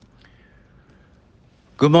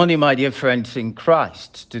Good morning, my dear friends in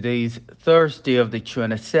Christ. Today is Thursday of the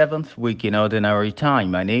 27th week in Ordinary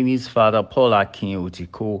Time. My name is Fada Paul. Are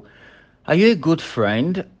you a good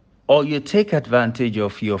friend or you take advantage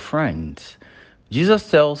of your friends?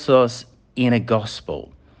 Jesus tells us in a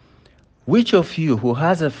gospel, which of you who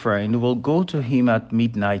has a friend will go to him at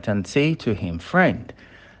midnight and say to him, Friend,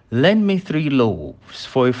 lend me 3 loaves,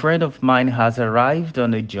 for a friend of mine has arrived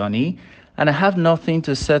on a journey, and I have nothing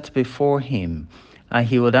to set before him. And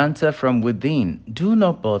he would answer from within, Do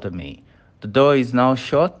not bother me. The door is now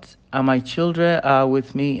shut, and my children are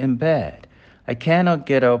with me in bed. I cannot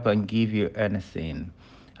get up and give you anything.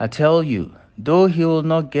 I tell you, though he will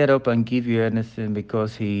not get up and give you anything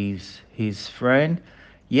because he's his friend,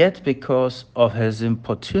 yet because of his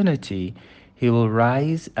importunity, he will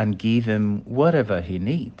rise and give him whatever he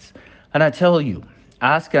needs. And I tell you,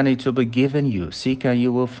 ask and it will be given you, seek and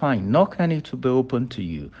you will find, knock and it will be opened to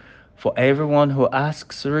you. For everyone who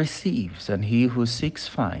asks receives, and he who seeks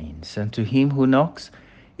finds, and to him who knocks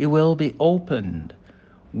it will be opened.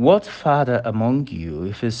 What father among you,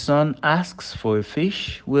 if his son asks for a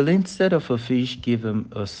fish, will instead of a fish give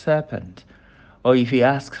him a serpent? Or if he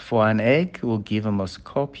asks for an egg, will give him a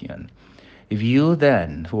scorpion? If you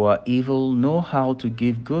then, who are evil, know how to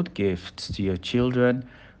give good gifts to your children,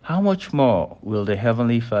 how much more will the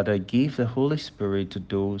Heavenly Father give the Holy Spirit to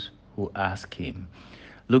those who ask him?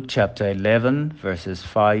 Luke chapter 11, verses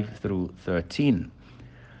 5 through 13.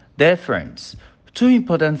 Dear friends, two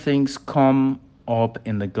important things come up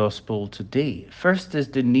in the gospel today. First is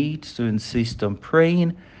the need to insist on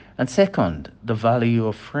praying, and second, the value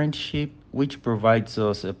of friendship, which provides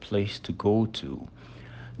us a place to go to.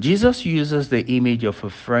 Jesus uses the image of a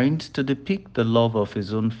friend to depict the love of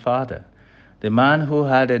his own Father. The man who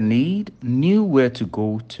had a need knew where to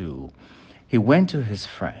go to. He went to his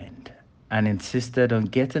friend and insisted on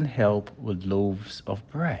getting help with loaves of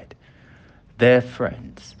bread. Dear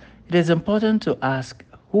friends, it is important to ask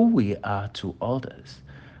who we are to others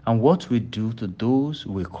and what we do to those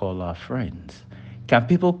we call our friends. Can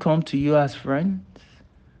people come to you as friends,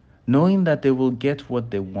 knowing that they will get what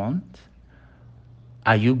they want?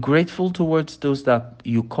 Are you grateful towards those that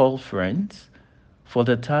you call friends for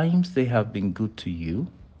the times they have been good to you?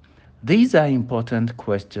 These are important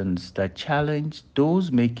questions that challenge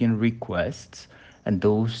those making requests and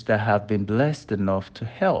those that have been blessed enough to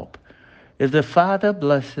help. If the Father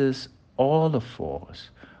blesses all of us,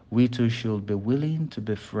 we too should be willing to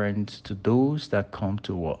be friends to those that come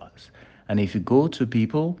to us. And if you go to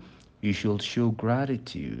people, you should show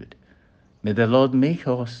gratitude. May the Lord make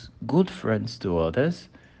us good friends to others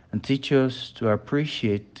and teach us to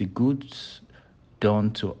appreciate the goods done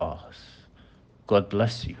to us. God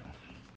bless you.